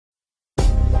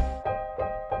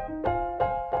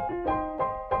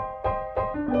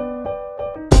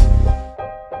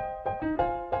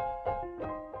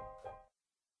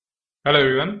Hello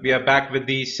everyone, we are back with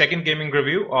the second gaming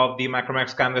review of the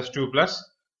Micromax Canvas 2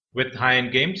 Plus with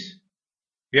high-end games.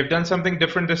 We have done something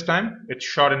different this time. It's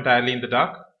shot entirely in the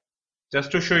dark.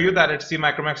 Just to show you that it's the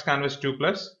Micromax Canvas 2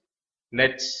 Plus,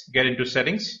 let's get into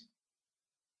settings.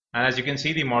 And as you can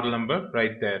see, the model number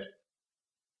right there.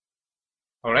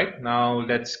 Alright, now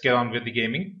let's get on with the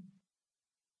gaming.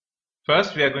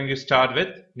 First, we are going to start with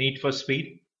Need for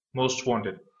Speed Most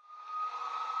Wanted.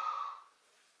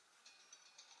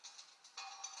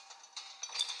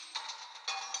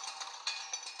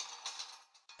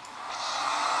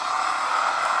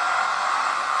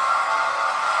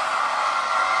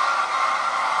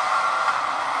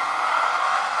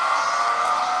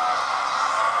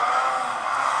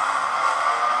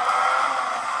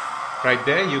 Right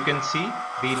there you can see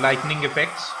the lightning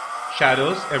effects,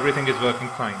 shadows, everything is working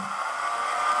fine.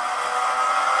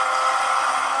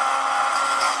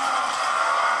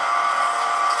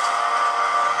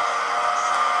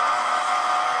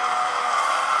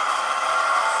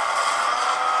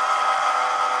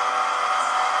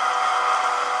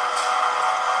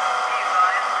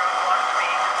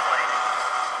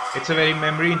 It's a very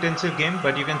memory intensive game,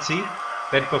 but you can see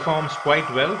that it performs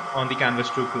quite well on the Canvas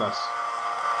 2 Plus.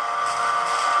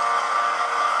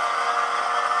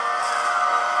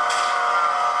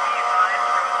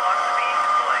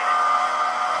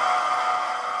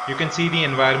 You can see the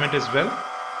environment as well.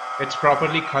 It's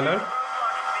properly colored.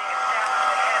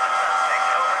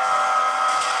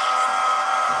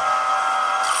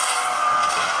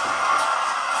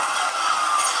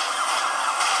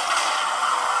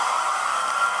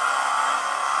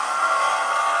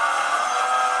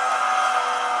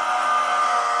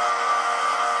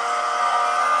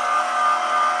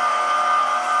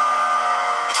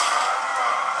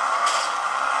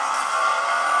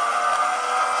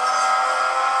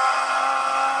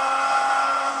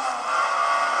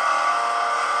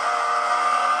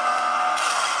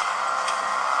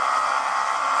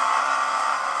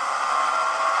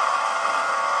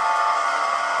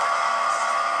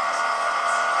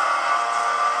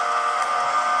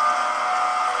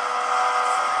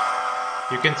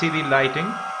 You can see the lighting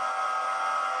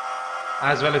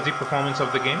as well as the performance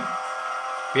of the game.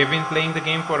 We have been playing the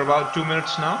game for about 2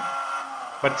 minutes now,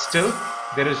 but still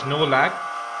there is no lag,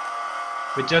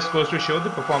 which just goes to show the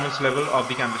performance level of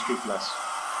the Canvas 2 Plus.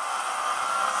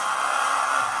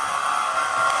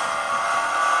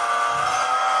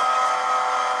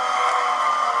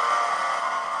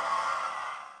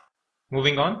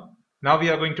 Moving on, now we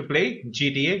are going to play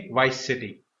GTA Vice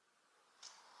City.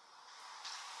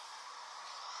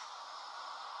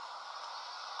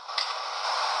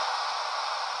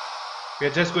 We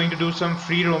are just going to do some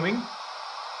free roaming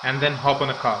and then hop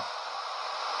on a car.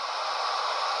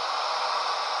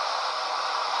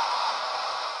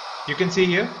 You can see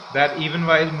here that even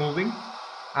while moving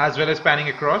as well as panning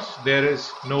across, there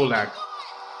is no lag.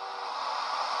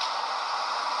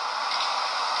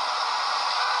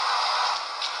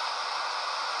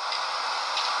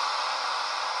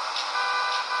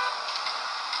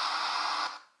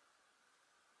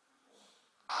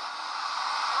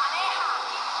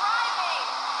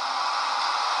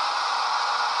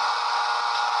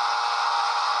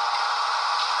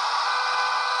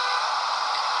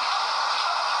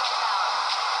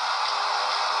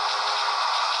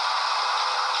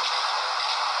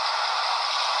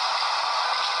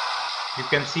 You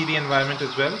can see the environment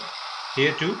as well.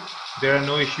 Here too, there are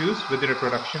no issues with the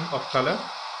reproduction of color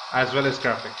as well as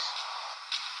graphics.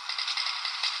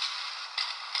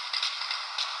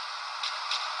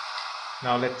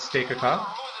 Now let's take a car.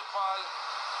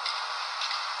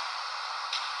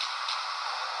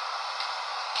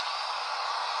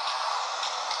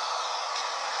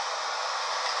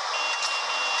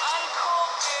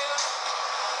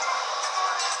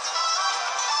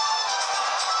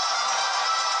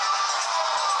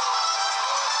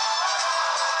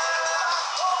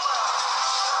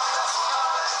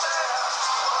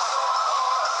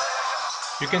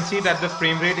 You can see that the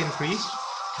frame rate increased,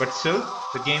 but still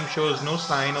the game shows no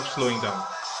sign of slowing down.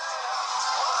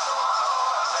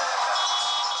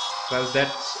 Well,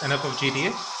 that's enough of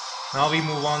GTA. Now we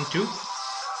move on to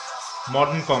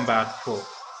Modern Combat 4.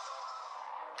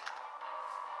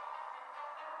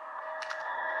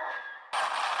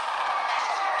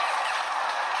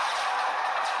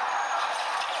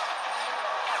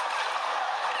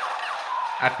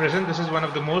 At present, this is one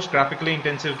of the most graphically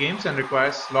intensive games and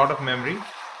requires a lot of memory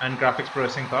and graphics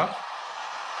processing power.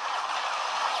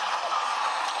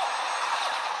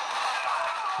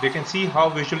 You can see how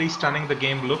visually stunning the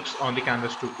game looks on the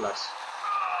Canvas 2 Plus.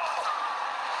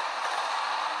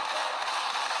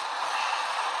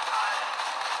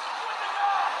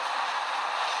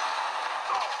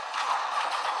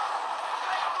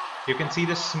 You can see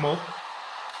the smoke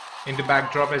in the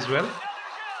backdrop as well,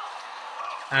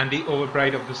 and the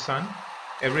overbright of the sun.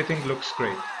 Everything looks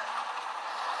great.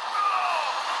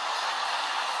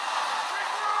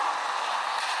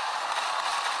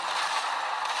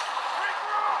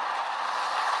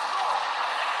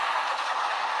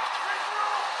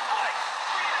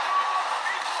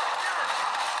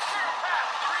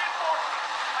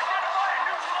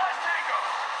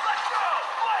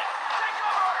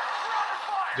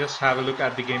 Just have a look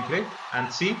at the gameplay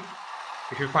and see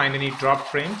if you find any dropped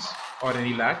frames or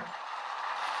any lag.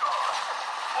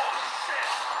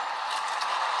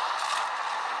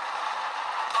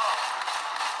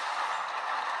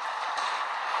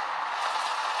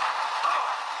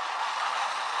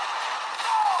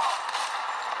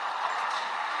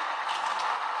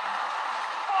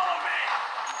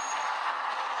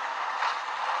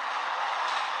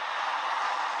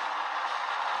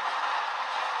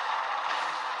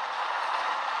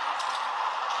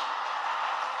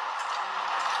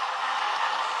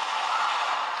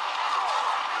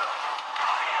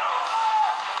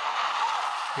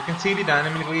 You can see the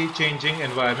dynamically changing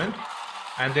environment,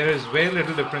 and there is very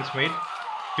little difference made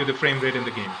to the frame rate in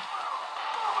the game.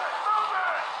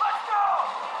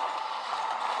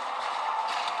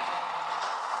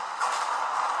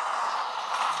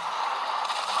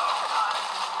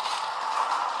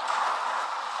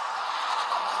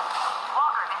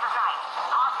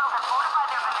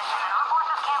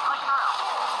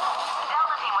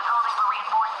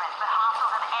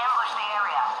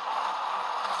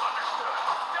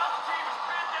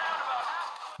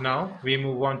 Now we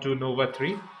move on to Nova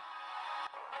 3.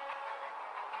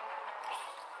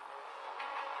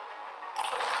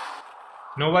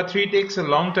 Nova 3 takes a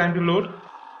long time to load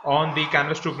on the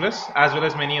Canvas 2 Plus as well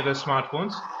as many other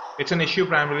smartphones. It's an issue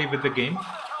primarily with the game.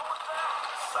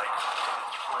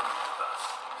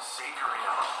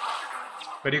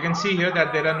 But you can see here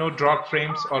that there are no dropped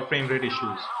frames or frame rate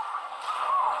issues.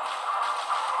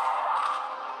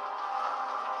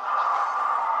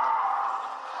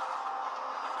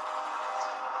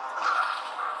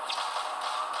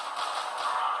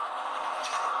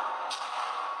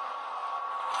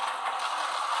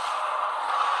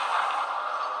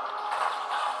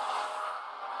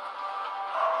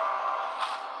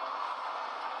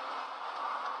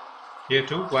 Here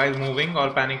too, while moving or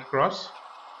panning across,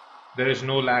 there is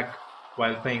no lag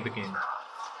while playing the game.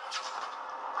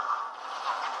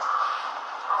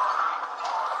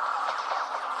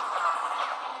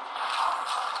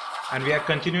 And we are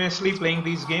continuously playing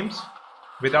these games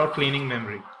without cleaning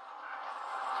memory.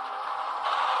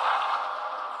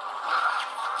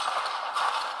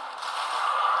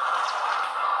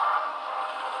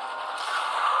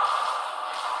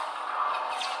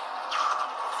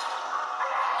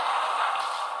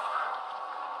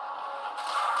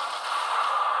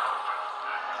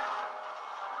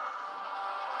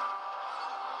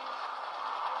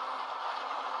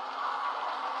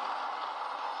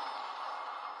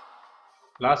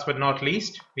 Last but not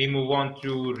least, we move on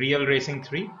to Real Racing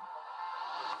 3.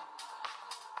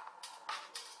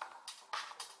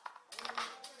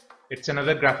 It's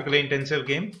another graphically intensive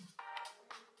game,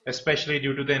 especially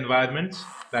due to the environments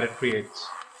that it creates.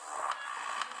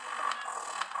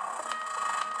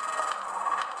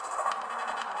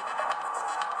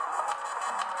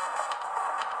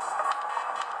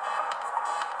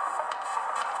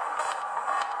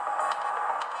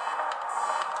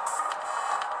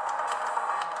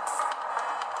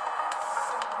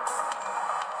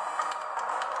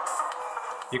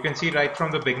 You can see right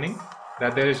from the beginning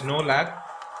that there is no lag.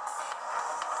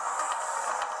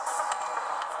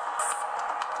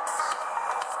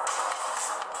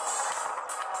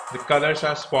 The colors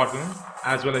are spot on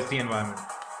as well as the environment.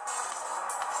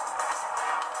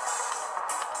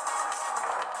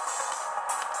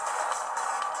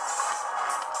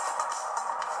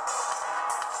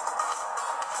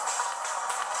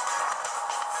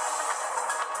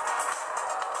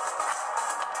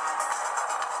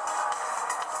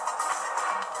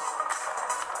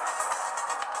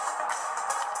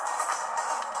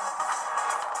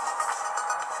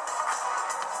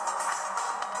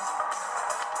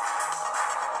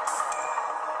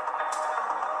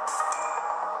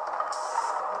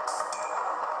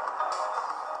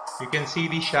 You can see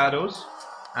the shadows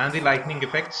and the lightning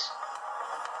effects.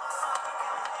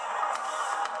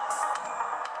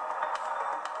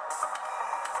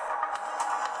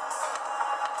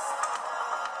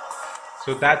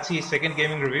 So that's the second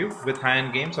gaming review with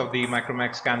high-end games of the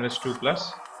Micromax Canvas 2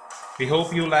 Plus. We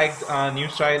hope you liked our new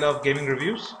style of gaming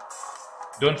reviews.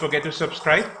 Don't forget to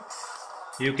subscribe.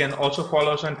 You can also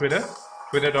follow us on Twitter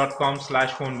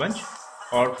twitter.com/PhoneBunch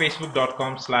or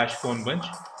facebook.com/PhoneBunch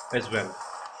as well.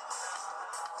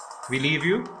 We leave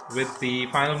you with the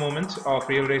final moments of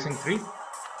Real Racing 3.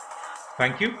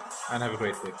 Thank you and have a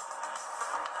great day.